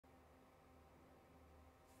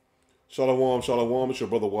Shalom, shalom. It's your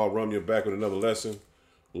brother Rum. You're back with another lesson.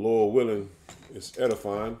 Lord willing, it's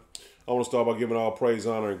edifying. I want to start by giving all praise,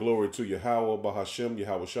 honor, and glory to Yahweh, Bahashem,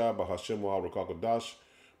 Yahweh Shai, Bahashem, Wa'arakakadash,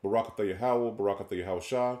 Barakatha Yahweh, Barakatha Yahweh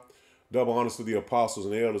Shai. Double honors to the apostles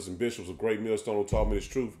and elders and bishops of Great Millstone who taught me this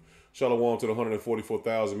truth. Shalom to the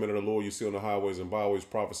 144,000 men of the Lord you see on the highways and byways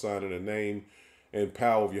prophesying in the name and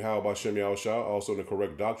power of Yahweh, Bahashem, Yahweh Shai, also in the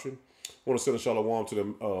correct doctrine. I want to send a shalom to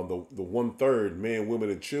them, the 1/3 men, women,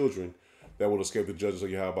 and children that will escape the judges of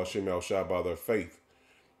Yahweh Bashem Yahweh Shai by their faith.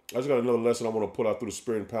 I just got another lesson I want to pull out through the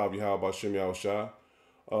spirit and power of Yahweh Bashem Yahweh Shai.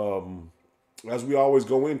 As we always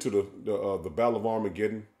go into the battle of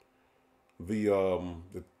Armageddon,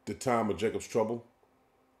 the time of Jacob's trouble,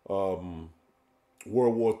 World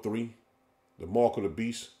War III, the mark of the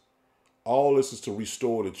beast. All this is to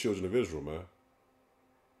restore the children of Israel, man.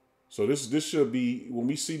 So this should be, when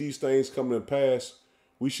we see these things coming to pass,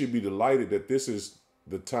 we should be delighted that this is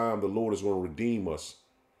the time the Lord is going to redeem us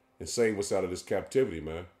and save us out of this captivity,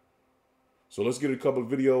 man. So let's get a couple of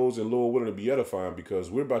videos and Lord willing to be edifying, because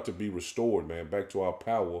we're about to be restored, man, back to our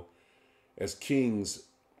power as kings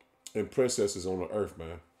and princesses on the earth,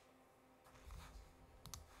 man.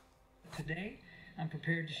 Today, I'm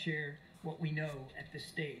prepared to share what we know at this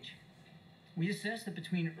stage. We assess that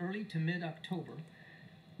between early to mid-October,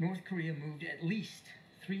 North Korea moved at least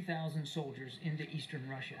 3,000 soldiers into eastern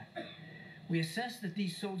Russia. We assess that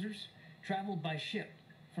these soldiers traveled by ship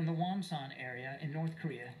from the Wonsan area in North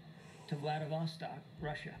Korea to Vladivostok,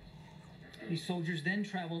 Russia. These soldiers then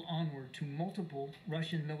traveled onward to multiple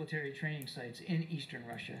Russian military training sites in eastern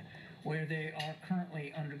Russia, where they are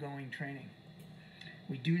currently undergoing training.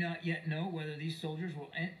 We do not yet know whether these soldiers will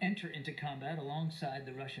enter into combat alongside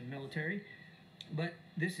the Russian military, but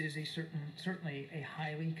this is certainly a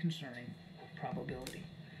highly concerning probability.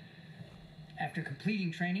 After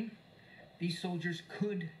completing training, these soldiers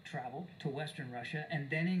could travel to Western Russia and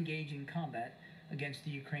then engage in combat against the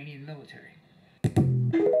Ukrainian military.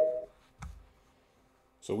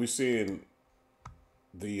 So we're seeing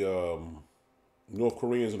the North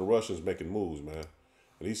Koreans and the Russians making moves, man.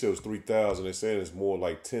 And he said it was 3,000. They're saying it's more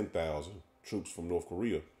like 10,000 troops from North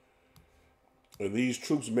Korea. And these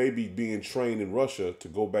troops may be being trained in Russia to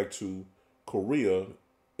go back to Korea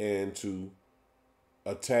and to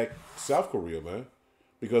attack South Korea, man.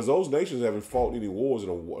 Because those nations haven't fought any wars in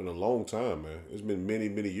a long time, man. It's been many,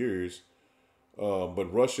 many years.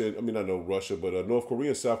 But Russia, I mean, I know Russia, but North Korea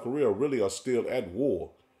and South Korea really are still at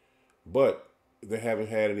war. But they haven't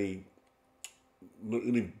had any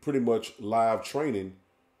pretty much live training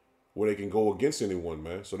where they can go against anyone,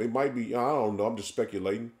 man. So they might be, I don't know, I'm just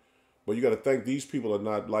speculating. But you got to think these people are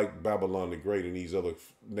not like Babylon the Great and these other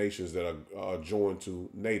nations that are joined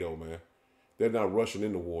to NATO, man. They're not rushing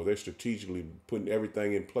into war. They're strategically putting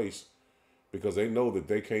everything in place because they know that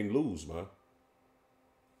they can't lose, man.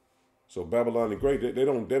 So Babylon the Great, they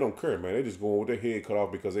don't care, man. They just going with their head cut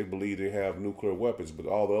off because they believe they have nuclear weapons, but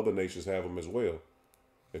all the other nations have them as well.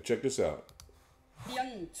 And check this out.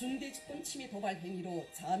 중대집권 침해 도발 행위로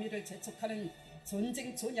자미를 재촉하는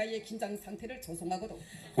전쟁 전야의 긴장 상태를 조성하고도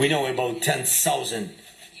We know about 10,000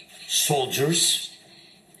 soldiers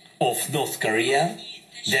of North Korea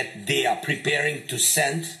that they are preparing to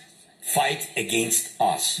fight against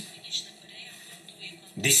us.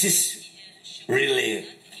 This is really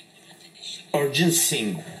urgent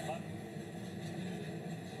thing.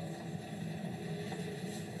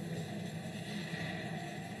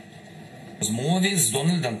 В розмові з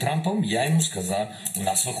Дональдом Трампом я йому сказав, у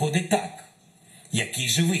нас виходить так. Який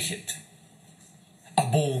же вихід?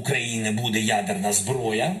 Або у України буде ядерна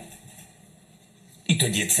зброя, і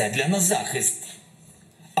тоді це для нас захист.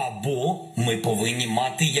 Або ми повинні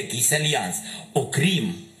мати якийсь альянс.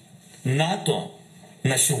 Окрім НАТО,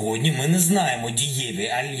 на сьогодні ми не знаємо дієві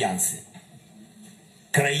альянси.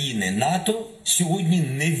 Країни НАТО сьогодні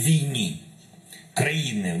не в війні.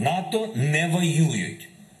 Країни НАТО не воюють.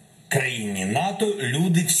 Країні НАТО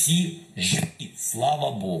люди всі живі,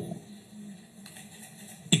 слава Богу.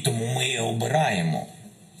 І тому ми і обираємо.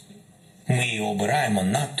 Ми і обираємо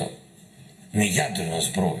НАТО. Не ядерну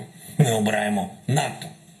зброю. Ми обираємо НАТО.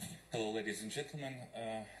 Hello, ladies and gentlemen.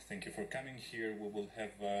 Thank you for coming here. We will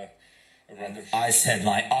have a rather... I said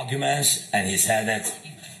my arguments, and he said that,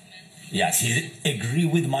 yes, he agreed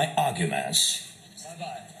with my arguments.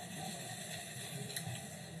 Bye-bye.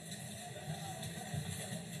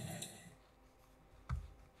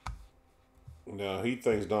 Now, he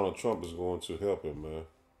thinks Donald Trump is going to help him, man.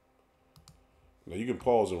 Now, you can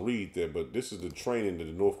pause and read that, but this is the training that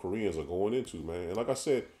the North Koreans are going into, man. And like I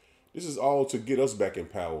said, this is all to get us back in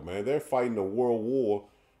power, man. They're fighting a world war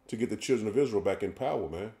to get the children of Israel back in power,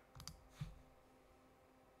 man.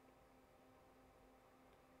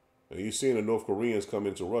 And you're seeing the North Koreans come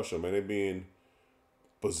into Russia, man. They're being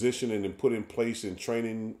positioned and put in place in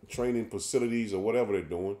training facilities or whatever they're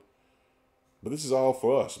doing. But this is all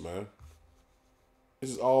for us, man.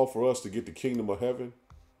 This is all for us to get the kingdom of heaven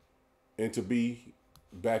and to be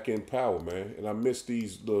back in power, man. And I miss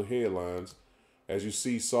these little headlines. As you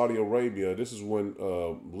see, Saudi Arabia, this is when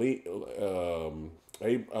what's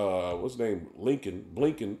his name?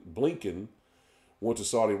 Blinken went to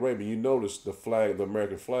Saudi Arabia. You notice the flag, the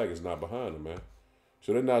American flag, is not behind them, man.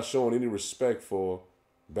 So they're not showing any respect for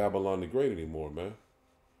Babylon the Great anymore, man.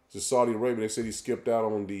 So Saudi Arabia, they said he skipped out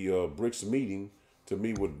on the BRICS meeting to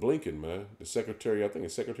meet with Blinken, man. The secretary, I think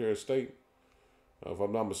it's Secretary of State, if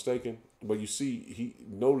I'm not mistaken. But you see, he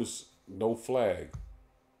noticed no flag.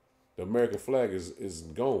 The American flag is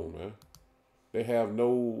gone, man. They have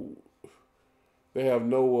no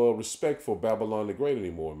respect for Babylon the Great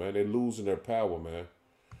anymore, man. They're losing their power, man.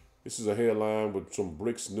 This is a headline with some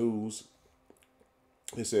BRICS news.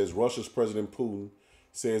 It says Russia's President Putin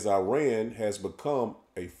says Iran has become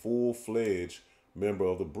a full-fledged member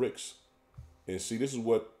of the BRICS. And see, this is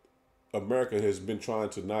what America has been trying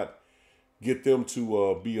to not get them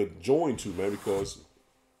to be joined to, man, because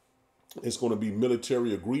it's going to be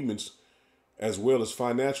military agreements as well as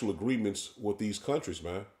financial agreements with these countries,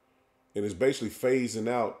 man. And it's basically phasing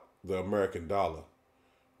out the American dollar.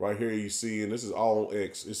 Right here you see, and this is all on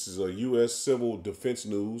X, this is a U.S. Civil Defense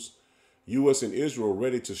News. U.S. and Israel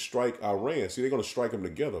ready to strike Iran. See, they're going to strike them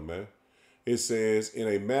together, man. It says, in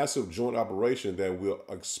a massive joint operation that will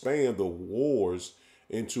expand the wars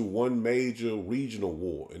into one major regional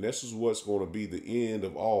war. And this is what's going to be the end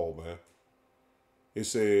of all, man. It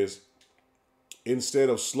says, instead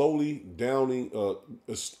of slowly down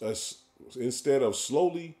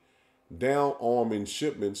arming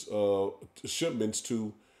shipments to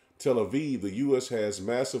Tel Aviv, the U.S. has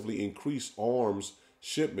massively increased arms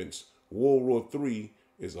shipments. World War III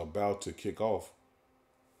is about to kick off.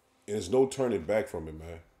 And there's no turning back from it,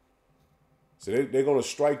 man. So they're going to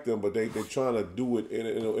strike them, but they're trying to do it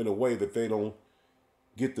in a way that they don't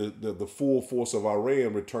get the full force of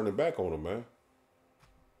Iran returning back on them, man.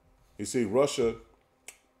 You see, Russia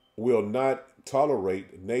will not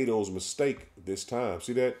tolerate NATO's mistake this time.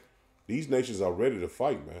 See that? These nations are ready to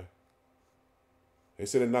fight, man. They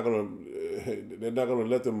said they're not gonna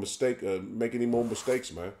let them make any more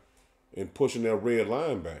mistakes, man, in pushing their red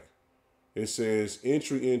line back. It says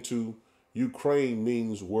entry into Ukraine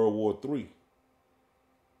means World War III.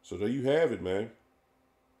 So there you have it, man.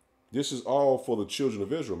 This is all for the children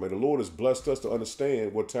of Israel, man. The Lord has blessed us to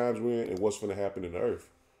understand what times we're in and what's going to happen in the earth.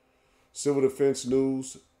 Civil Defense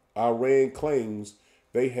News, Iran claims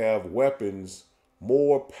they have weapons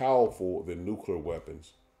more powerful than nuclear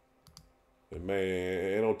weapons. And man,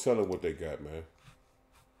 ain't no telling what they got, man.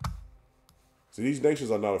 See, these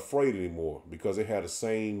nations are not afraid anymore because they have the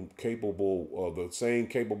same capable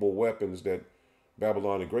weapons that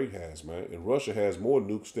Babylon the Great has, man. And Russia has more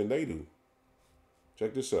nukes than they do.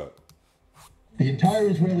 Check this out. The entire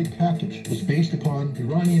Israeli package was based upon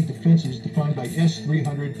Iranian defenses defined by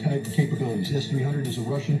S-300 type capabilities. S-300 is a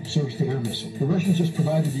Russian surface-to-air missile. The Russians just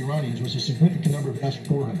provided the Iranians with a significant number of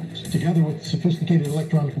S-400s. Together with sophisticated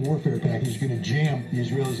electronic warfare packages going to jam the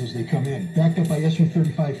Israelis as they come in. Backed up by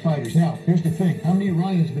Su-35 fighters. Now, here's the thing. How many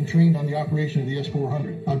Iranians have been trained on the operation of the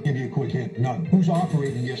S-400? I'll give you a quick hint. None. Who's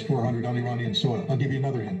operating the S-400 on Iranian soil? I'll give you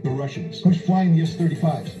another hint. The Russians. Who's flying the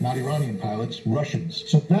S-35s? Not Iranian pilots. Russians.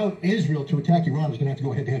 So now Israel, to attack Iran, is going to have to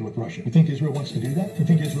go head-to-head with Russia. You think Israel wants to do that? You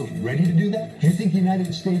think Israel's ready to do that? Do you think the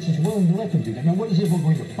United States is willing to let them do that? Now, what is Israel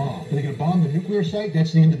going to bomb? Are they going to bomb the nuclear site?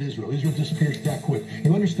 That's the end of Israel. Israel disappears that quick.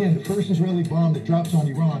 You understand, the first Israeli bomb that drops on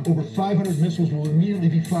Iran, over 500 missiles will immediately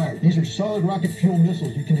be fired. These are solid rocket fuel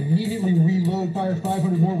missiles. You can immediately reload, fire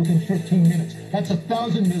 500 more within 15 minutes. That's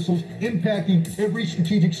 1,000 missiles impacting every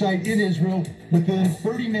strategic site in Israel within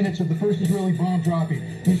 30 minutes of the first Israeli bomb dropping.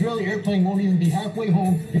 The Israeli airplane won't even be halfway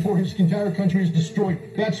home before his entire country is destroyed.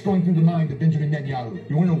 That's going through the mind of Benjamin Netanyahu.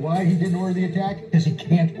 You want to know why he didn't order the attack? Because he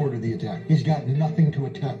can't order the attack. He's got nothing to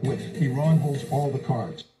attack with. Iran holds all the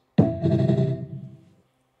cards.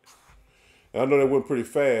 I know that went pretty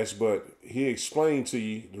fast, but he explained to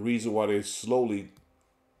you the reason why they're slowly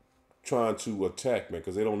trying to attack, man,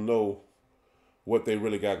 because they don't know what they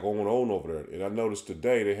really got going on over there. And I noticed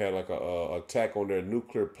today they had like a attack on their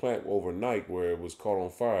nuclear plant overnight where it was caught on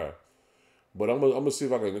fire. But I'm gonna see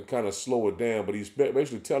if I can kind of slow it down. But he's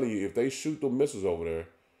basically telling you if they shoot the missiles over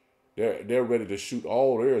there, they're ready to shoot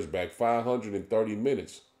all theirs back 530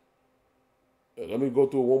 minutes. Let me go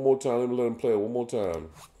through it one more time. Let me let him play it one more time.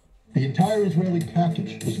 The entire Israeli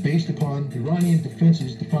package was based upon Iranian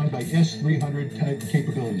defenses defined by S-300 type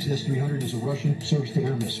capabilities. S-300 is a Russian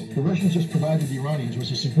surface-to-air missile. The Russians just provided the Iranians with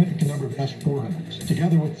a significant number of S-400s.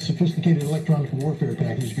 Together with sophisticated electronic warfare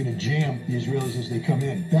packages going to jam the Israelis as they come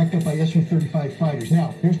in, backed up by Su-35 fighters.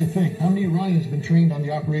 Now, here's the thing. How many Iranians have been trained on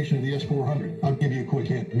the operation of the S-400? I'll give you a quick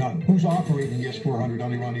hint. None. Who's operating the S-400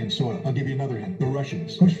 on Iranian soil? I'll give you another hint. The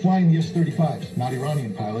Russians. Who's flying the S-35s? Not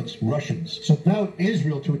Iranian pilots, Russians. So now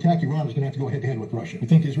Israel, to attack Iran, is going to have to go head-to-head with Russia. You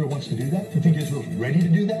think Israel wants to do that? You think Israel's ready to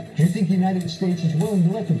do that? Do you think the United States is willing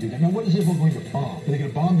to let them do that? Now, what is Israel going to bomb? Are they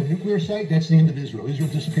going to bomb the nuclear site? That's the end of Israel. Israel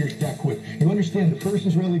disappears that quick. You understand, the first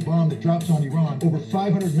Israeli bomb that drops on Iran, over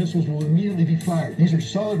 500 missiles will immediately be fired. These are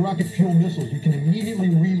solid rocket fuel missiles. You can immediately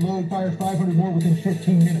reload, fire 500 more within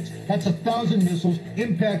 15 minutes. That's 1,000 missiles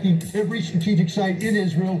impacting every strategic site in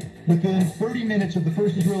Israel within 30 minutes of the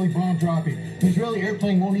first Israeli bomb dropping. The Israeli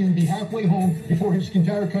airplane won't even be halfway home before his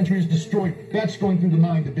entire country is destroyed. That's going through the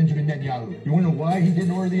mind of Benjamin Netanyahu. You want to know why he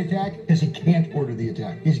didn't order the attack? Because he can't order the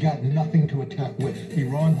attack. He's got nothing to attack with.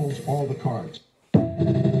 Iran holds all the cards.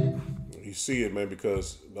 You see it, man,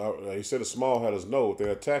 because he said the small hatters know if they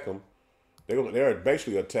attack them, they're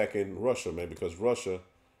basically attacking Russia, man, because Russia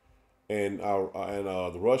and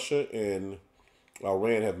Russia and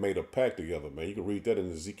Iran have made a pact together, man. You can read that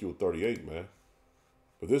in Ezekiel 38, man.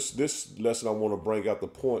 But this lesson, I want to bring out the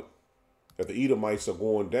point that the Edomites are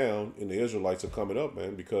going down and the Israelites are coming up,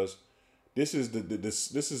 man, because this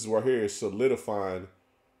is right here is solidifying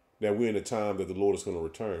that we're in the time that the Lord is going to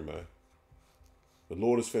return, man. The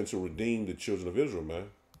Lord is finna to redeem the children of Israel, man.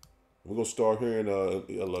 We're going to start hearing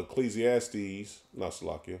Ecclesiastes, not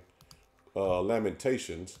Salakia,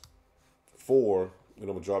 Lamentations 4, and I'm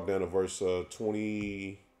going to drop down to verse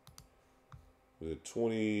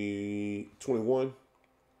 21.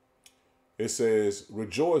 It says,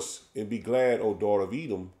 "Rejoice and be glad, O daughter of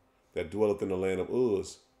Edom, that dwelleth in the land of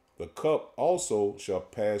Uz. The cup also shall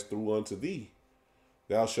pass through unto thee.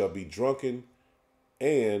 Thou shalt be drunken,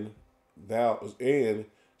 and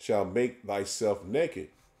shalt make thyself naked.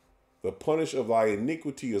 The punish of thy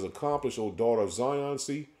iniquity is accomplished, O daughter of Zion."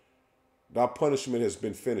 See, thy punishment has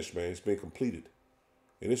been finished, man. It's been completed.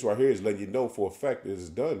 And this right here is letting you know for a fact it is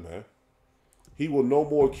done, man. He will no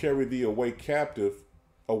more carry thee away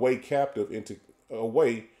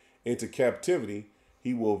into captivity.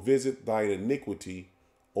 He will visit thine iniquity,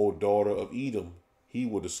 O daughter of Edom. He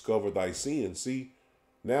will discover thy sin. See,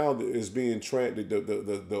 now it's being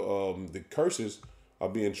the curses are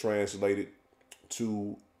being translated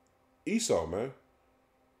to Esau, man.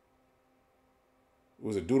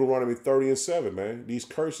 Was it Deuteronomy 30:7, man? These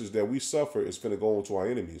curses that we suffer is finna go on to our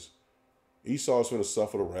enemies. Esau is finna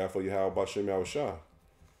suffer the wrath of Yahweh Bashem Yahushua.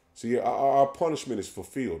 See, our punishment is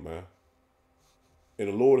fulfilled, man. And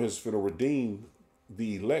the Lord has finna redeem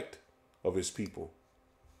the elect of his people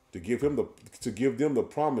to give them the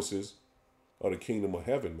promises of the kingdom of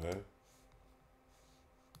heaven, man.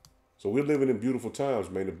 So we're living in beautiful times,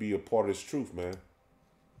 man, to be a part of this truth, man.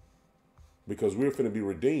 Because we're finna be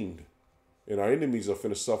redeemed. And our enemies are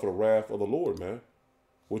finna suffer the wrath of the Lord, man,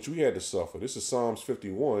 which we had to suffer. This is Psalms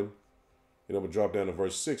 51, and I'm going to drop down to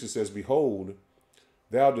verse 6. It says, "Behold,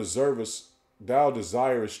 thou desirest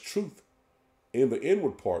truth in the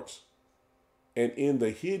inward parts, and in the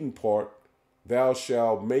hidden part thou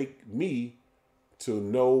shalt make me to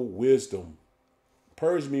know wisdom.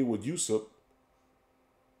 Purge me with hyssop,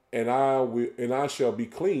 and I shall be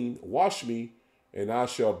clean. Wash me, and I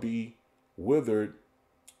shall be whiter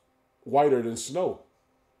than snow.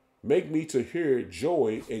 Make me to hear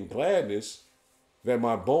joy and gladness, that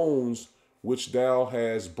my bones which thou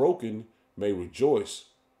hast broken may rejoice.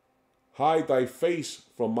 Hide thy face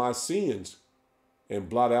from my sins, and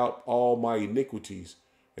blot out all my iniquities."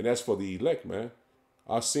 And that's for the elect, man.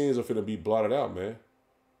 Our sins are going to be blotted out, man.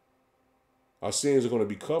 Our sins are going to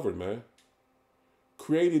be covered, man.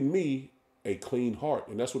 "Create in me a clean heart."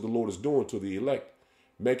 And that's what the Lord is doing to the elect,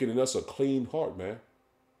 making in us a clean heart, man.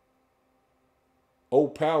 "O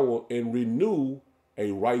power, and renew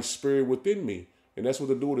a right spirit within me." And that's what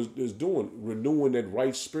the Lord is doing, renewing that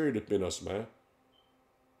right spirit within us, man.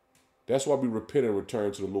 That's why we repent and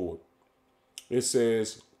return to the Lord. It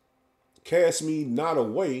says, "Cast me not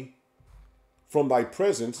away from thy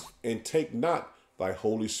presence, and take not thy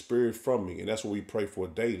Holy Spirit from me." And that's what we pray for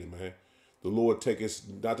daily, man. The Lord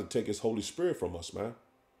not to take his Holy Spirit from us, man.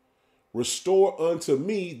 "Restore unto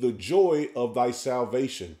me the joy of thy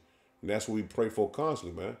salvation." And that's what we pray for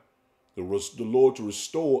constantly, man. The Lord to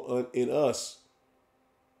restore in us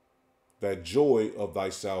that joy of thy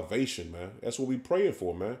salvation, man. That's what we praying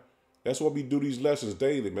for, man. That's why we do these lessons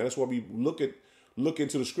daily, man. That's why we look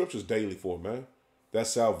into the scriptures daily for, man.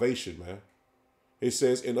 That's salvation, man. It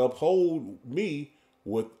says, and uphold me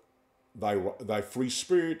with thy free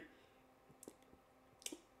spirit.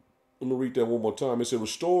 Let me read that one more time. It said,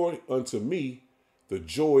 restore unto me the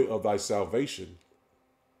joy of thy salvation,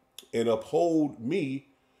 and uphold me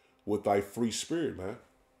with thy free spirit, man.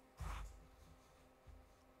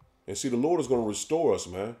 And see, the Lord is going to restore us,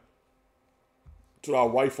 man, to our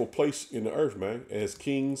rightful place in the earth, man, as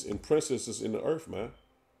kings and princesses in the earth, man.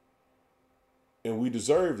 And we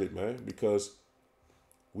deserved it, man, because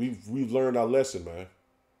we've learned our lesson, man.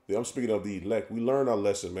 I'm speaking of the elect. We learned our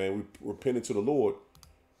lesson, man. We repented to the Lord,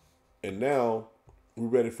 and now we're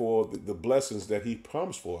ready for the blessings that He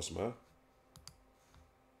promised for us, man.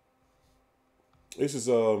 This is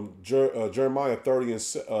Jeremiah 30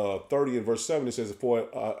 and verse 7. It says, for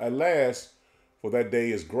at last, for that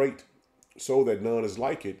day is great, so that none is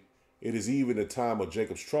like it. It is even the time of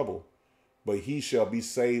Jacob's trouble, but he shall be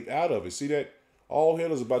saved out of it. See that? All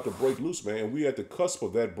hell is about to break loose, man. And we at the cusp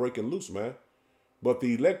of that breaking loose, man. But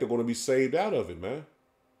the elect are going to be saved out of it, man.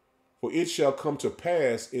 For it shall come to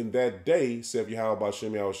pass in that day, saith Yahweh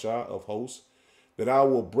B'Shem Yahushua of hosts, that I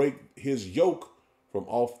will break his yoke from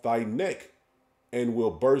off thy neck, and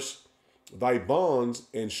will burst thy bonds,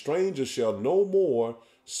 and strangers shall no more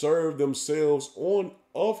serve themselves on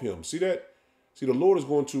of him. See that? See, the Lord is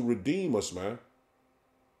going to redeem us, man,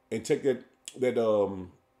 and take that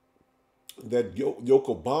yoke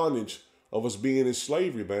of bondage of us being in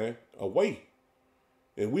slavery, man, away.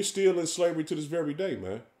 And we're still in slavery to this very day,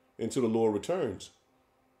 man, until the Lord returns.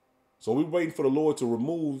 So we're waiting for the Lord to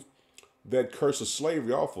remove that curse of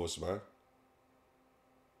slavery off us, man.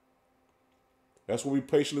 That's what we're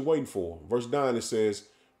patiently waiting for. Verse 9, it says,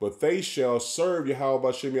 but they shall serve Yahweh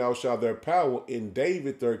B'Shem Yahushua their power in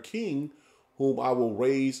David their king, whom I will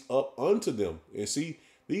raise up unto them. And see,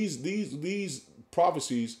 these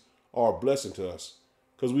prophecies are a blessing to us,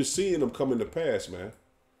 because we're seeing them coming to pass, man.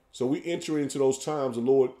 So we enter into those times the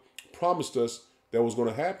Lord promised us that was going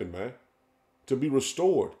to happen, man, to be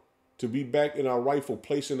restored, to be back in our rightful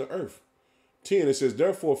place in the earth. 10, it says,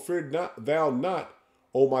 therefore fear thou not,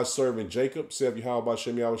 O my servant Jacob, saith Yahweh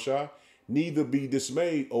B'Shem Yahushua, neither be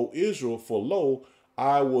dismayed, O Israel, for lo,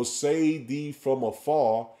 I will save thee from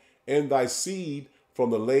afar, and thy seed from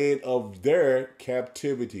the land of their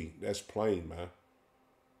captivity. That's plain, man.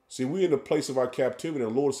 See, we're in the place of our captivity,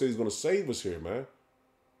 and the Lord says he's going to save us here, man.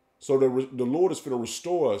 So the Lord is going to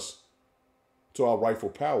restore us to our rightful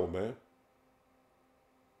power, man.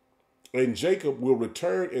 And Jacob will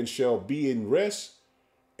return and shall be in rest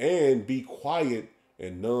and be quiet,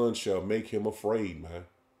 and none shall make him afraid, man.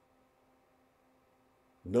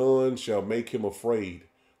 None shall make him afraid.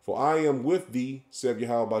 For I am with thee, saith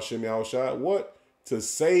Yahweh B'Shem Yahushua, what? To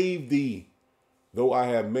save thee, though I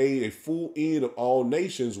have made a full end of all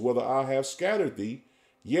nations, whether I have scattered thee,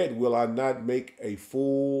 yet will I not make a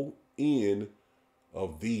full end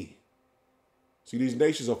of thee. See, these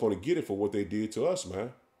nations are going to get it for what they did to us,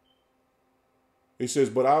 man. It says,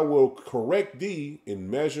 but I will correct thee in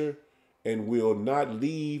measure, and will not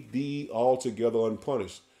leave thee altogether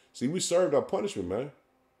unpunished. See, we served our punishment, man.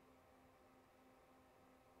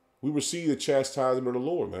 We received the chastisement of the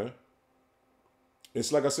Lord, man.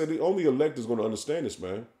 It's like I said, the only elect is going to understand this,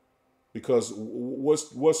 man. Because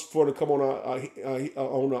what's for to come on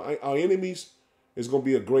our enemies is going to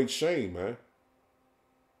be a great shame, man.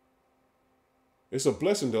 It's a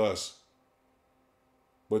blessing to us,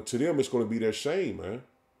 but to them it's going to be their shame, man.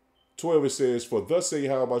 12, it says, for thus say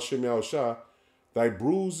Yahweh B'Shem Yahushua, thy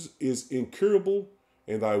bruise is incurable,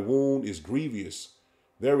 and thy wound is grievous.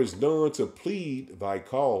 There is none to plead thy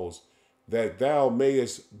cause, that thou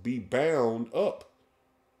mayest be bound up.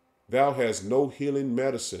 Thou hast no healing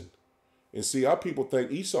medicine. And see, our people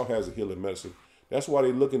think Esau has a healing medicine. That's why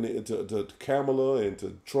they're looking to Kamala and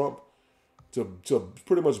to Trump to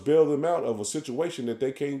pretty much bail them out of a situation that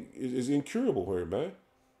they can't, is incurable here, man.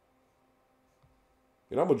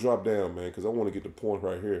 And I'm going to drop down, man, because I want to get the point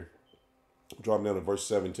right here. Drop down to verse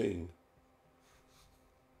 17.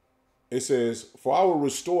 It says, for I will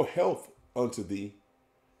restore health unto thee,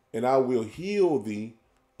 and I will heal thee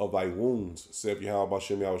of thy wounds, saith Yahweh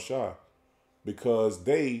B'Shem Yahushua, because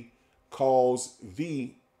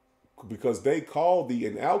they call thee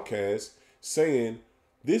an outcast, saying,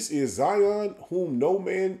 this is Zion, whom no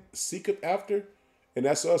man seeketh after. And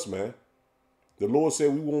that's us, man. The Lord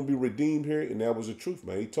said we won't be redeemed here, and that was the truth,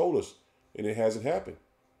 man. He told us, and it hasn't happened.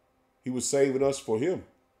 He was saving us for him.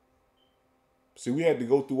 See, we had to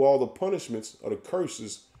go through all the punishments or the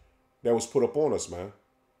curses that was put upon us, man.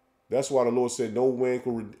 That's why the Lord said no man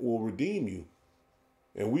will redeem you.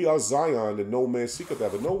 And we are Zion that no man seeketh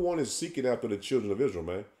after. No one is seeking after the children of Israel,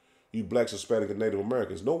 man. you blacks, Hispanic, and Native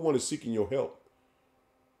Americans. No one is seeking your help.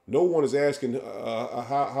 No one is asking,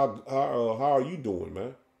 how are you doing,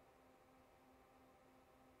 man?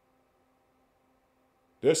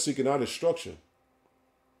 They're seeking our destruction.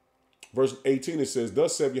 Verse 18, it says,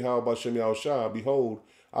 Thus saith Yahweh B'Shem Yahushua, Behold,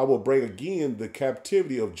 I will bring again the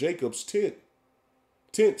captivity of Jacob's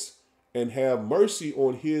tents, and have mercy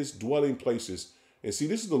on his dwelling places. And see,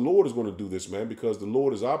 this is the Lord is going to do this, man, because the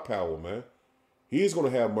Lord is our power, man. He is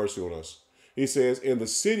going to have mercy on us. He says, And the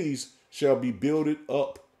cities shall be builded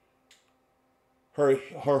up, her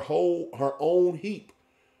own heap,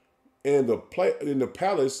 and the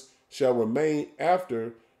palace shall remain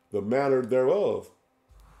after the manner thereof,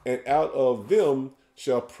 and out of them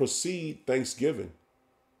shall proceed thanksgiving,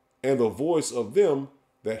 and the voice of them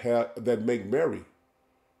that make merry.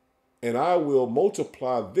 And I will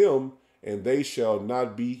multiply them, and they shall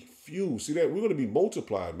not be few. See that? We're going to be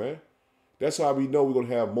multiplied, man. That's how we know we're going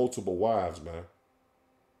to have multiple wives, man.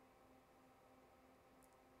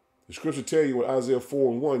 The scripture tell you in Isaiah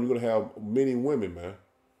 4:1, you're going to have many women, man.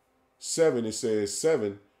 7, it says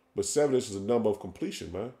 7, but 7 is the number of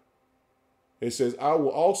completion, man. It says, I will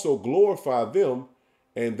also glorify them,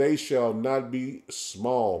 and they shall not be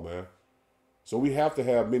small, man. So we have to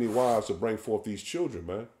have many wives to bring forth these children,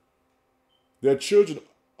 man. Their children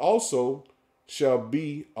also shall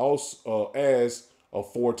be as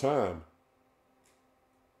aforetime,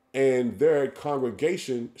 and their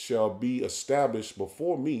congregation shall be established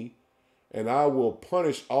before me, and I will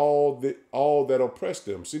punish all that oppress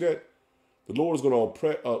them. See that? The Lord is going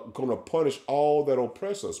to punish all that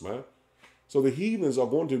oppress us, man. So the heathens are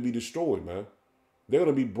going to be destroyed, man. They're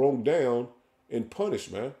going to be broken down and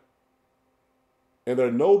punished, man. And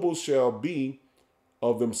their nobles shall be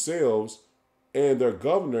of themselves, and their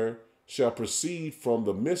governor shall proceed from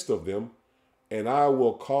the midst of them, and I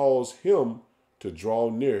will cause him to draw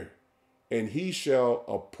near, and he shall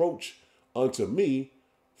approach unto me.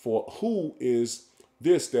 For who is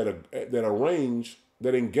this that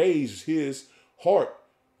engaged his heart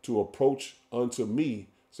to approach unto me,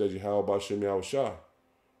 says Yahweh B'Shem Yahushua.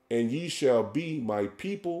 And ye shall be my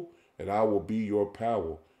people, and I will be your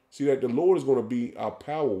power. See that the Lord is going to be our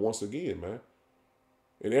power once again, man.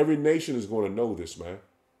 And every nation is going to know this, man.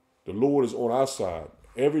 The Lord is on our side.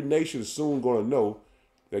 Every nation is soon going to know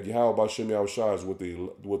that Yahweh B'Shem Yahushua is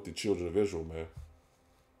with the children of Israel, man.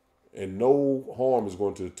 And no harm is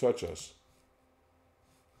going to touch us.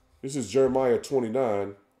 This is Jeremiah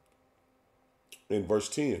 29 in verse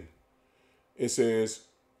 10. It says,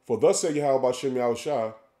 For thus saith Yahweh B'Shem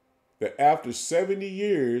Yahushua, that after 70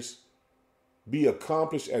 years be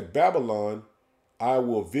accomplished at Babylon, I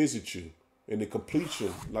will visit you. And the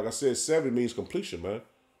completion, like I said, 70 means completion, man.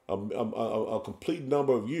 A complete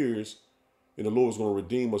number of years, and the Lord is going to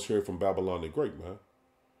redeem us here from Babylon the Great, man.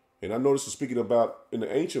 And I know this is speaking about in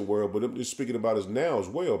the ancient world, but it's speaking about us now as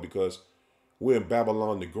well, because we're in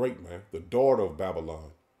Babylon the Great, man, the daughter of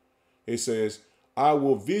Babylon. It says, I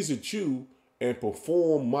will visit you and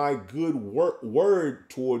perform my good word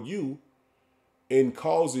toward you in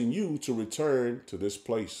causing you to return to this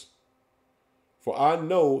place. For I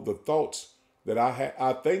know the thoughts that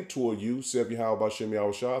I think toward you, saith Yahweh B'Shem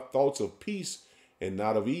Yahushua, thoughts of peace and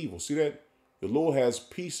not of evil. See that? The Lord has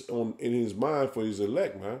peace in his mind for his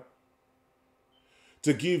elect, man.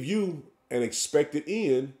 To give you an expected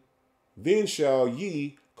end, then shall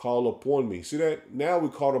ye call upon me. See that? Now we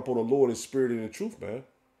call upon the Lord in spirit and in truth, man.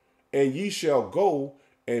 And ye shall go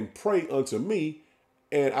and pray unto me,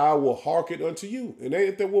 and I will hearken unto you. And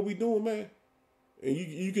ain't that what we doing, man? And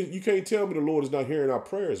you can't tell me the Lord is not hearing our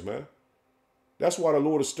prayers, man. That's why the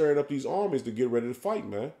Lord is stirring up these armies to get ready to fight,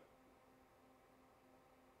 man.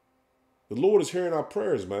 The Lord is hearing our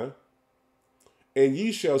prayers, man. And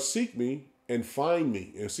ye shall seek me and find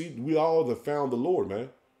me. And see, we all have found the Lord, man.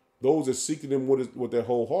 Those that seek him with their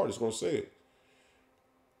whole heart is going to say it.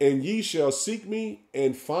 And ye shall seek me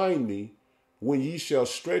and find me when ye shall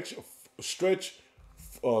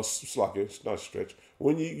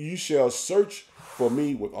when you shall search for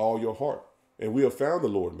me with all your heart. And we have found the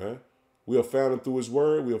Lord, man. We have found him through his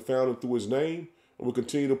word. We have found him through his name. And we'll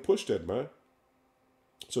continue to push that, man.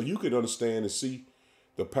 So you can understand and see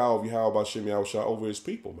the power of Yahweh B'Shem Yahushua over his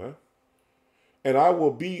people, man. And I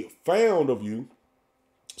will be found of you,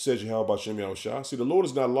 says Yahweh B'Shem Yahushua. See, the Lord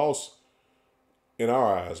is not lost in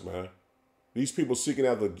our eyes, man. These people seeking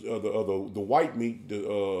out the white meat,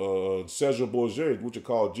 the Caesar Borgia, which are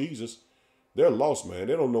called Jesus, they're lost, man.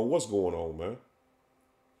 They don't know what's going on, man.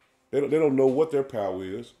 They don't know what their power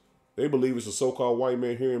is. They believe it's a so-called white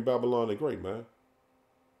man here in Babylon the Great, man.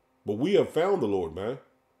 But we have found the Lord, man.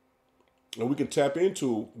 And we can tap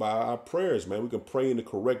into by our prayers, man. We can pray in the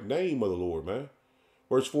correct name of the Lord, man.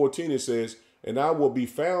 Verse 14, it says, and I will be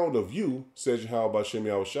found of you, says Yahweh Bashem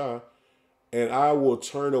Yahushua, and I will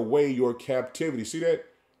turn away your captivity. See that?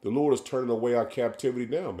 The Lord is turning away our captivity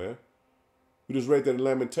now, man. We just read that in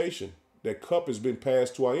Lamentation. That cup has been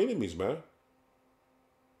passed to our enemies, man.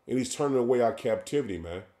 And he's turning away our captivity,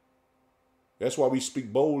 man. That's why we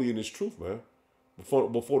speak boldly in this truth, man.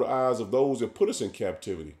 Before the eyes of those that put us in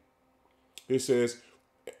captivity. It says,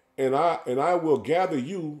 and I will gather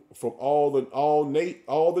you from all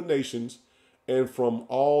the nations and from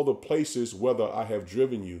all the places whither I have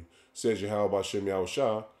driven you, says Yahweh Bashem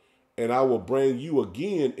Yahushua, and I will bring you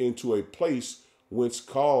again into a place whence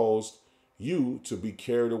caused you to be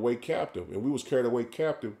carried away captive. And we was carried away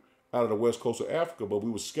captive out of the west coast of Africa, but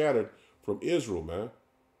we were scattered from Israel, man.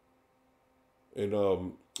 And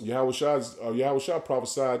Yahushua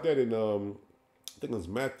prophesied that in I think it was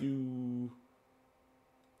Matthew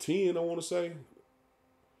 10, I want to say.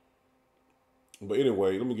 But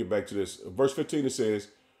anyway, let me get back to this. Verse 15, it says,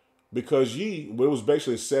 because it was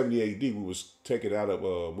basically 70 AD, we was taken out of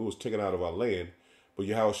our land. But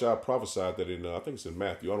Yahushua prophesied that in I think it's in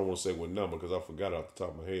Matthew. I don't want to say what number because I forgot it off the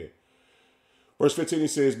top of my head. Verse 15, it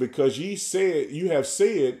says, because you have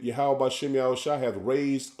said, Yahweh Bashem Yahushua hath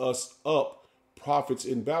raised us up prophets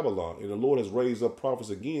in Babylon. And the Lord has raised up prophets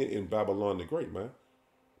again in Babylon the Great, man,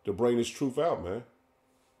 to bring this truth out, man.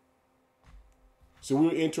 So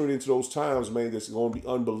we're entering into those times, man, that's going to be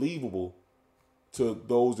unbelievable to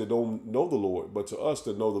those that don't know the Lord. But to us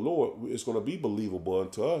that know the Lord, it's going to be believable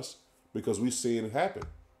unto us because we're seeing it happen.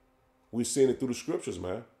 We're seeing it through the scriptures,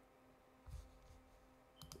 man.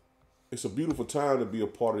 It's a beautiful time to be a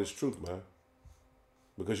part of this truth, man.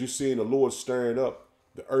 Because you're seeing the Lord stirring up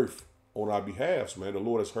the earth on our behalves, man. The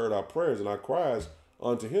Lord has heard our prayers and our cries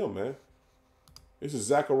unto him, man. This is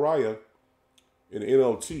Zechariah in the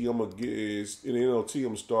NLT.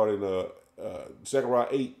 I'm starting Zechariah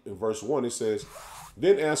 8 in verse 1. It says,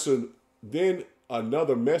 Then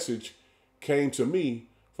another message came to me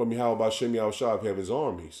from Yahweh Bashem Yahushua of heaven's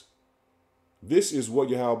armies. This is what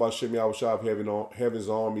Yahweh Bashem Yahushua of heaven's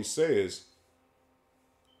army says.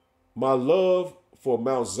 My love for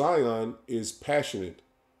Mount Zion is passionate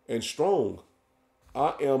and strong.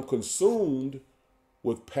 I am consumed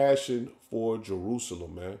with passion for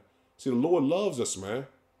Jerusalem, man. See, the Lord loves us, man.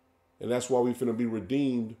 And that's why we're finna be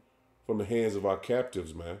redeemed from the hands of our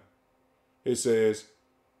captives, man. It says,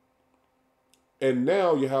 and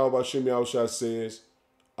now Yahweh Bashem Yahushua says,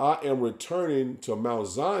 I am returning to Mount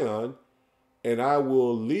Zion, and I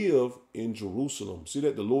will live in Jerusalem. See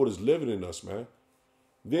that? The Lord is living in us, man.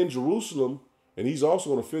 Then Jerusalem, and he's also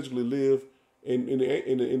going to physically live in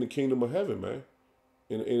the kingdom of heaven, man.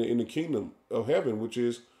 In the kingdom of heaven, which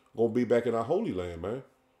is going to be back in our holy land, man.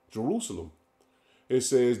 Jerusalem. It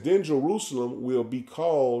says, then Jerusalem will be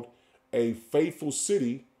called a faithful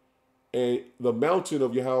city, and the mountain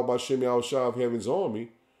of Yahweh Bashem Yahushua of heaven's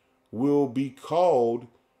army will be called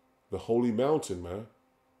the holy mountain, man.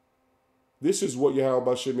 This is what Yahweh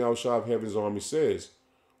Bashem Yahushua of heaven's army says.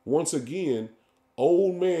 Once again,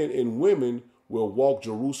 old men and women will walk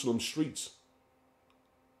Jerusalem streets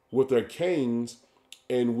with their canes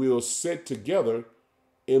and will sit together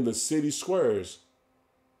in the city squares.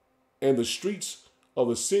 And the streets of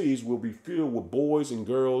the cities will be filled with boys and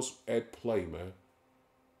girls at play, man.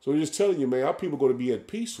 So he's just telling you, man, our people are going to be at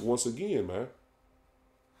peace once again, man.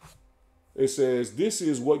 It says, this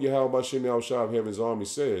is what Yahweh Bashem Yahushua of heaven's army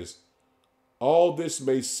says. All this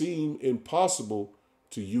may seem impossible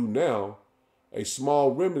to you now, a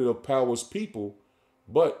small remnant of power's people,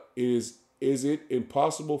 but is it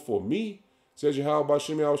impossible for me, says Yahweh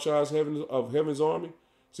Bashem Yahushua of heaven's army?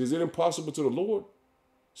 See, is it impossible to the Lord?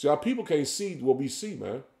 See, our people can't see what we see,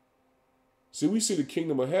 man. See, we see the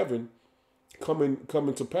kingdom of heaven coming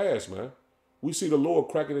to pass, man. We see the Lord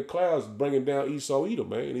cracking the clouds, bringing down Esau, Edom,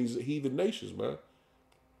 man, and these heathen nations, man.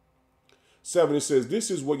 7, it says, this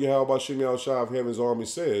is what Yahweh Bashem Yahushua of heaven's army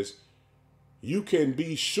says. You can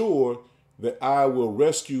be sure that I will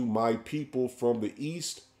rescue my people from the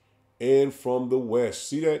east and from the west.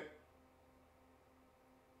 See that?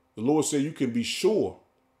 The Lord said you can be sure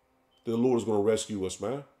that the Lord is going to rescue us,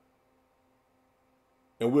 man.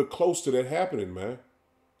 And we're close to that happening, man.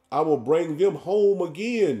 I will bring them home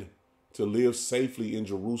again to live safely in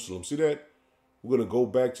Jerusalem. See that? We're going to go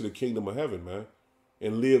back to the kingdom of heaven, man,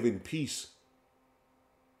 and live in peace.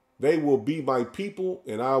 They will be my people,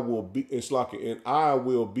 and I will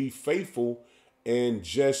be faithful and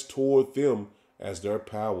just toward them as their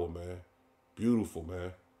power, man. Beautiful,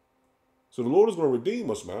 man. So the Lord is going to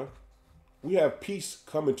redeem us, man. We have peace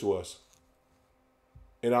coming to us.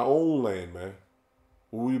 in our own land, man,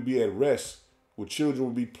 where we'll be at rest, where children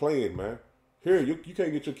will be playing, man. Here, you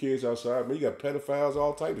can't get your kids outside, man. You got pedophiles,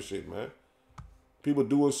 all type of shit, man. People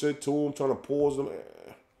doing shit to them, trying to poison them.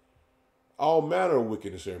 All manner of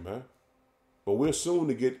wickedness here, man. But we're soon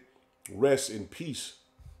to get rest and peace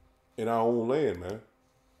in our own land, man.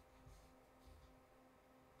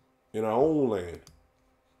 In our own land.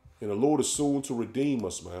 And the Lord is soon to redeem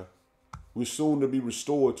us, man. We're soon to be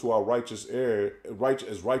restored to our righteous heirs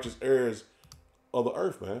of the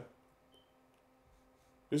earth, man.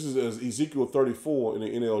 This is Ezekiel 34 in the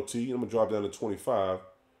NLT. I'm going to drop down to 25.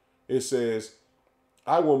 It says,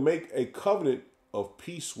 I will make a covenant of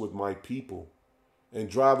peace with my people and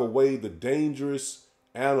drive away the dangerous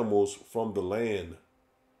animals from the land.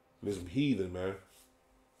 This heathen, man.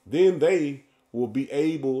 Then they will be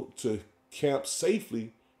able to camp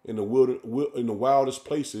safely in the wildest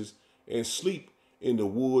places and sleep in the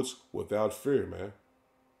woods without fear, man.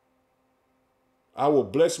 I will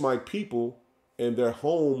bless my people and their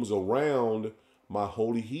homes around my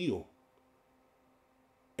holy hill.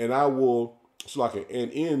 And I will,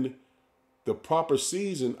 and in the proper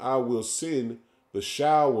season, I will send the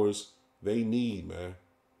showers they need, man.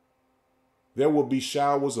 There will be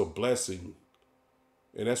showers of blessing.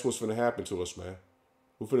 And that's what's going to happen to us, man.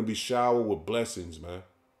 We're going to be showered with blessings, man.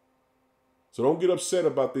 So don't get upset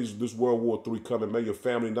about this World War III coming, man. Your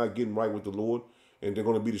family not getting right with the Lord and they're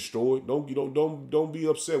going to be destroyed. Don't be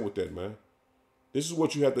upset with that, man. This is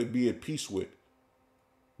what you have to be at peace with.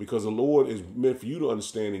 Because the Lord is meant for you to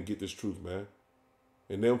understand and get this truth, man.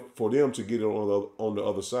 And then for them to get it on the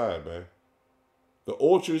other side, man. The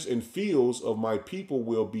orchards and fields of my people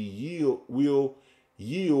will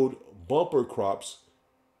yield bumper crops,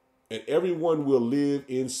 and everyone will live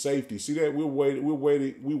in safety. See that? We're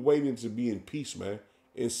waiting to be in peace, man,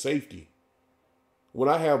 in safety. When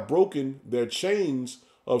I have broken their chains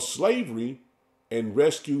of slavery and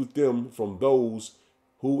rescued them from those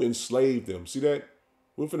who enslaved them. See that?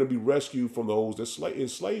 We're going to be rescued from those that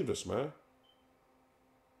enslaved us, man.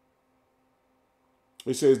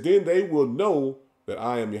 It says, then they will know that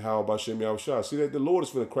I am Yahweh Bashem Yahushua. See that? The Lord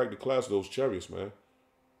is going to crack the clouds of those chariots, man.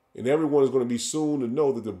 And everyone is going to be soon to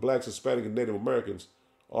know that the blacks, Hispanic, and Native Americans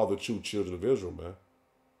are the true children of Israel, man.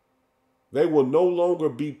 They will no longer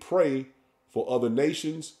be prey for other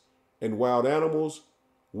nations, and wild animals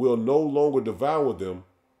will no longer devour them.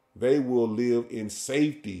 They will live in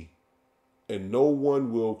safety, and no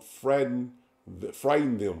one will frighten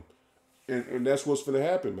them. And that's what's going to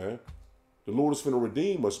happen, man. The Lord is going to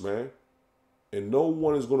redeem us, man. And no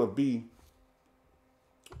one is going to be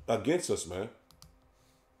against us, man.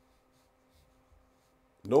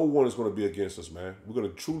 No one is going to be against us, man. We're going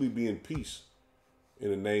to truly be in peace in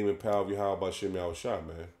the name and power of Yahweh Bashem Yahushua,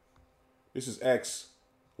 man. This is Acts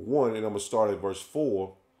 1, and I'm going to start at verse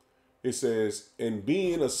 4. It says, and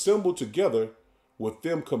being assembled together with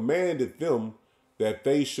them, commanded them that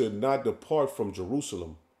they should not depart from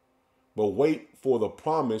Jerusalem, but wait for the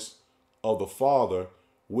promise of the Father,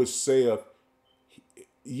 which saith,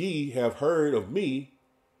 ye have heard of me,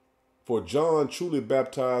 for John truly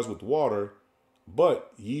baptized with water,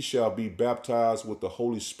 but ye shall be baptized with the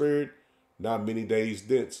Holy Spirit not many days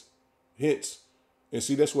hence. And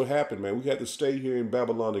see, that's what happened, man. We had to stay here in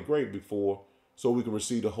Babylon the Great before so we can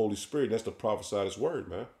receive the Holy Spirit. That's the prophesied word,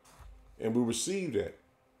 man. And we received that.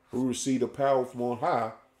 We received the power from on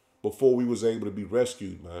high before we was able to be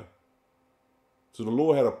rescued, man. So the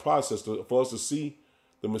Lord had a process for us to see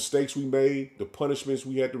the mistakes we made, the punishments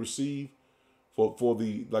we had to receive for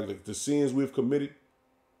the sins we've committed.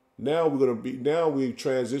 Now we've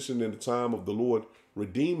transitioned in the time of the Lord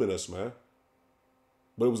redeeming us, man.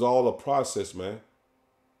 But it was all a process, man.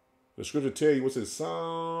 The scripture tell you, what's it,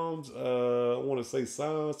 Psalms, I want to say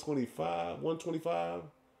Psalms 25, 125.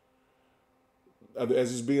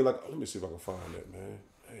 As it's being like, let me see if I can find that, man.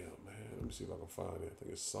 Damn, man. Let me see if I can find it. I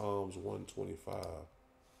think it's Psalms 125.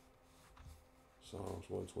 Psalms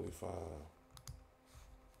 125.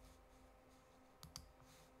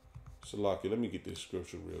 Salaki, let me get this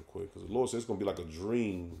scripture real quick, because the Lord says it's going to be like a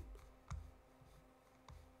dream.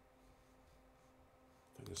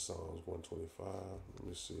 I think it's Psalms 125. Let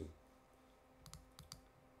me see.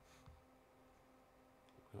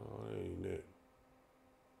 No, that ain't it.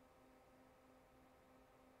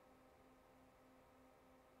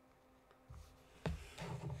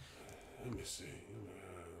 Let me see.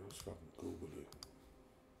 Let's fucking Google it.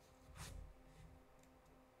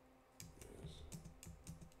 Yes.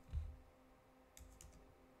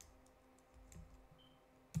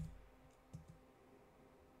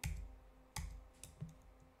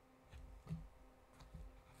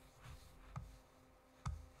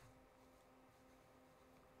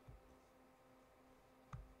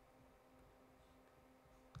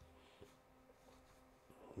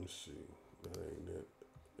 Let's see. That ain't it.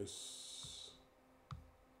 It's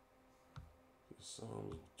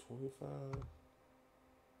Psalms 25.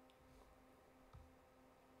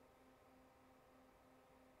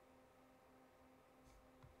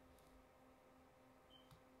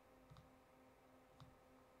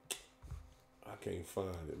 I can't find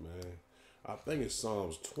it, man. I think it's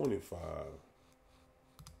Psalms 25.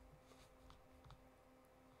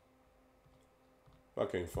 If I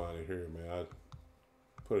can't find it here, man, I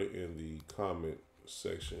put it in the comment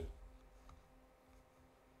section.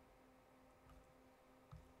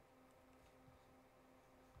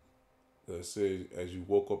 It says, as you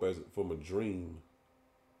woke up from a dream.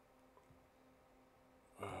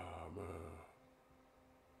 Ah, man.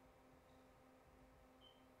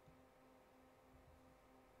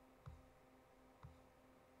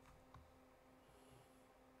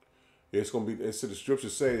 It's gonna be. It's the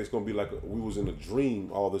scriptures say it's gonna be like we was in a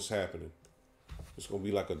dream. All this happening. It's gonna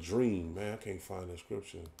be like a dream, man. I can't find that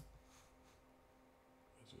scripture.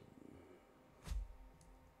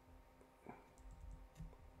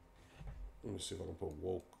 Let me see if I can put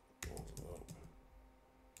woke up.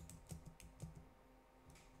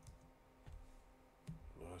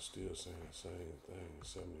 No, I'm still saying the same thing.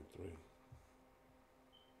 73.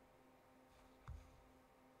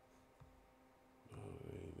 No,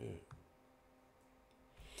 that ain't it.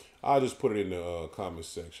 I'll just put it in the comment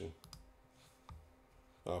section.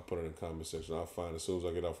 I'll put it in the comment section. I'll find it as soon as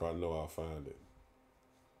I get off. I know I'll find it.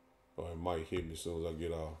 Or it might hit me as soon as I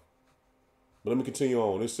get off. But let me continue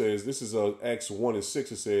on. It says, this is Acts 1 and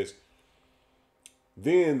 6. It says,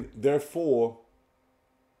 then therefore,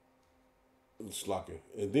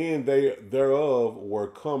 and then they thereof were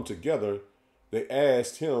come together. They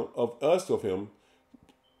asked him of him,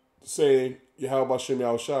 saying, Yahweh Shem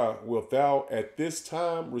Yahushua, wilt thou at this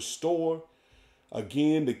time restore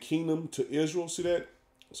again the kingdom to Israel? See that?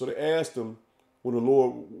 So they asked him when the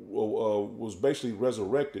Lord was basically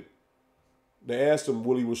resurrected. They asked him,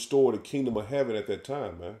 will he restore the kingdom of heaven at that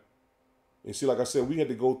time, man? And see, like I said, we had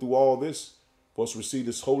to go through all this for us to receive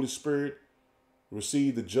this Holy Spirit,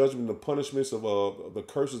 receive the judgment and the punishments of the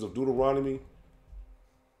curses of Deuteronomy,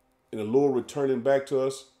 and the Lord returning back to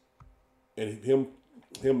us, and him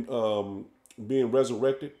being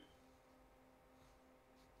resurrected.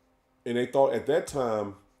 And they thought at that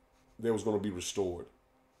time they was going to be restored.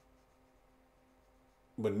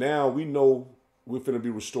 But now we know we're going to be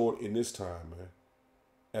restored in this time, man,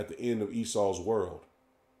 at the end of Esau's world.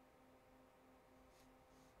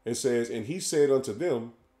 It says, and he said unto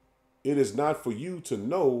them, it is not for you to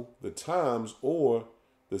know the times or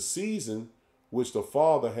the season which the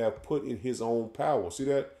Father hath put in his own power. See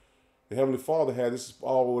that? The Heavenly Father had this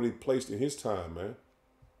already placed in his time, man.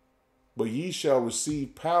 But ye shall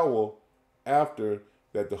receive power after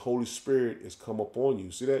that the Holy Spirit is come upon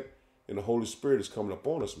you. See that? And the Holy Spirit is coming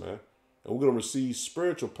upon us, man. And we're going to receive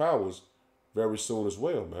spiritual powers very soon as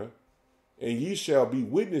well, man. And ye shall be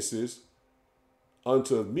witnesses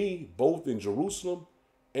unto me, both in Jerusalem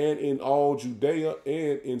and in all Judea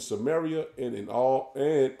and in Samaria and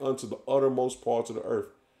unto the uttermost parts of the earth.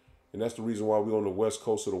 And that's the reason why we're on the west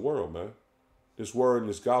coast of the world, man. This word and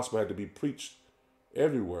this gospel had to be preached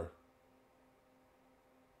everywhere.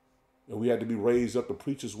 And we had to be raised up to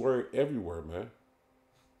preach his word everywhere, man.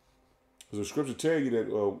 Because the scripture tell you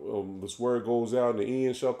that this word goes out and the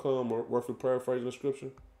end shall come, or roughly paraphrasing the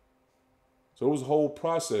scripture. So it was a whole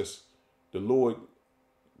process the Lord,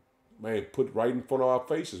 man, put right in front of our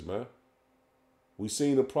faces, man. We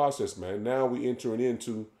seen the process, man. Now we entering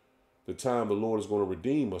into the time the Lord is going to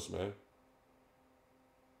redeem us, man.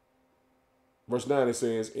 Verse 9, it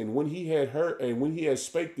says, and when he had heard, and when he had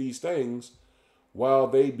spake these things, while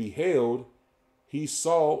they beheld, he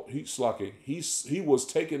was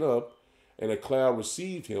taken up, and a cloud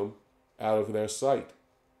received him out of their sight.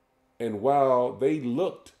 And while they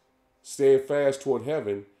looked steadfast toward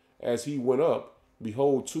heaven as he went up,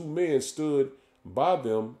 behold, two men stood by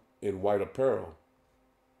them in white apparel,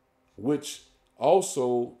 which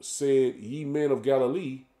also said, ye men of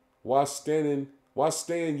Galilee, why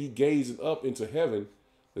stand ye gazing up into heaven?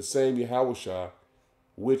 The same Yahushua,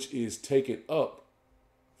 which is taken up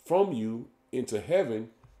from you into heaven,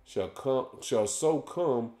 shall so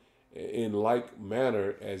come in like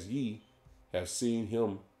manner as ye have seen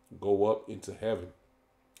him go up into heaven.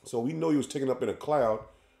 So we know he was taken up in a cloud,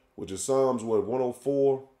 which is Psalms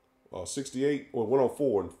 104, 68, or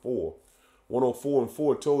 104 and 4. 104 and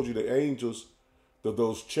 4 told you the angels,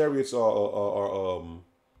 those chariots are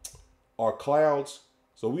clouds.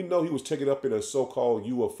 So we know he was taken up in a so-called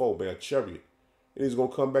UFO, man, a chariot. And he's going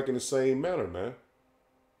to come back in the same manner, man.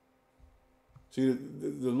 See,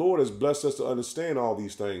 the Lord has blessed us to understand all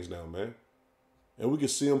these things now, man. And we can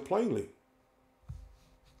see them plainly.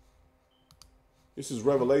 This is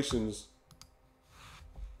Revelations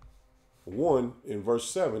 1 in verse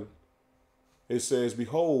 7. It says,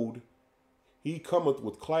 behold, he cometh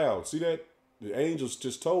with clouds. See that? The angels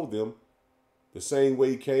just told them the same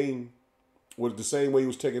way he came, was the same way he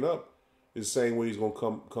was taken up, is the same way he's going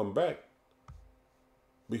to come back.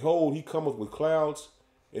 Behold, he cometh with clouds,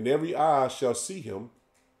 and every eye shall see him,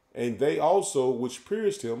 and they also which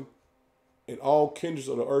pierced him, and all kindreds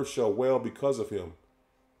of the earth shall wail because of him.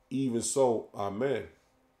 Even so, amen.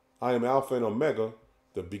 I am Alpha and Omega,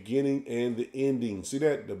 the beginning and the ending. See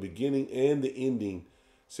that? The beginning and the ending,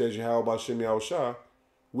 says Yahweh Bashem Yahushua,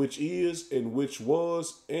 which is and which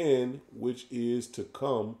was and which is to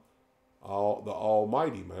come, the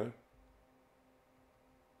Almighty, man.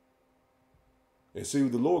 And see,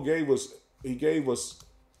 the Lord gave us, he gave us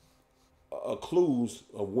a clues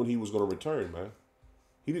of when he was going to return, man.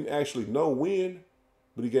 He didn't actually know when,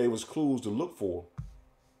 but he gave us clues to look for.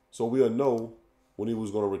 So we'll know when he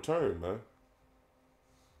was going to return, man.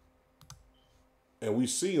 And we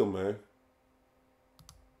see him, man.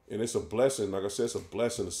 And it's a blessing. Like I said, it's a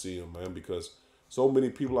blessing to see him, man, because so many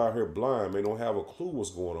people out here blind, man, don't have a clue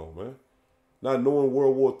what's going on, man. Not knowing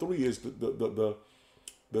World War III is the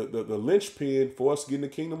linchpin for us getting the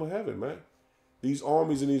kingdom of heaven, man. These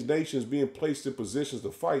armies and these nations being placed in positions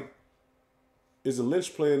to fight is the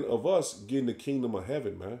linchpin of us getting the kingdom of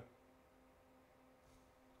heaven, man.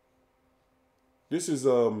 This is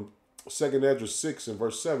 2 Esdras 6 and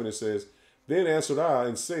verse 7. It says, then answered I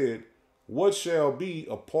and said, what shall be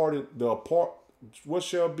the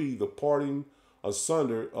parting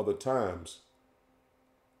asunder of the times?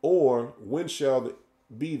 Or when shall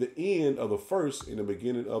be the end of the first and the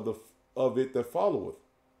beginning of it that followeth?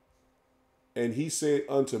 And he said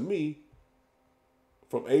unto me,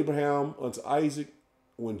 from Abraham unto Isaac,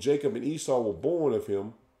 when Jacob and Esau were born of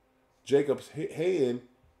him, Jacob's hand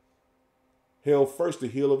held first the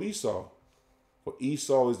heel of Esau. For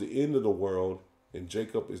Esau is the end of the world, and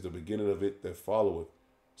Jacob is the beginning of it that followeth.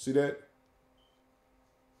 See that?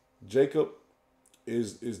 Jacob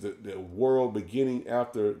is the world beginning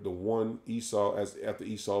after the one Esau, after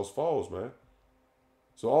Esau's falls, man.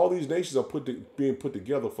 So all these nations are being put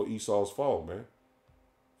together for Esau's fall, man.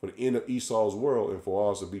 For the end of Esau's world and for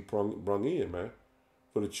ours to be brung in, man.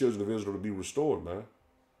 For the children of Israel to be restored, man.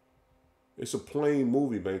 It's a plain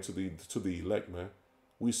movie, man, to the elect, man.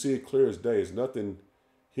 We see it clear as day. There's nothing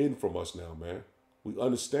hidden from us now, man. We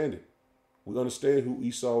understand it. We understand who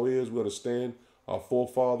Esau is. We understand our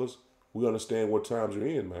forefathers. We understand what times we're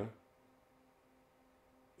in, man.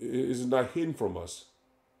 It is not hidden from us.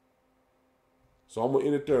 So I'm going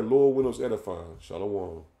to end it there. Lord, when us edifying.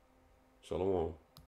 Shalom. Shalom.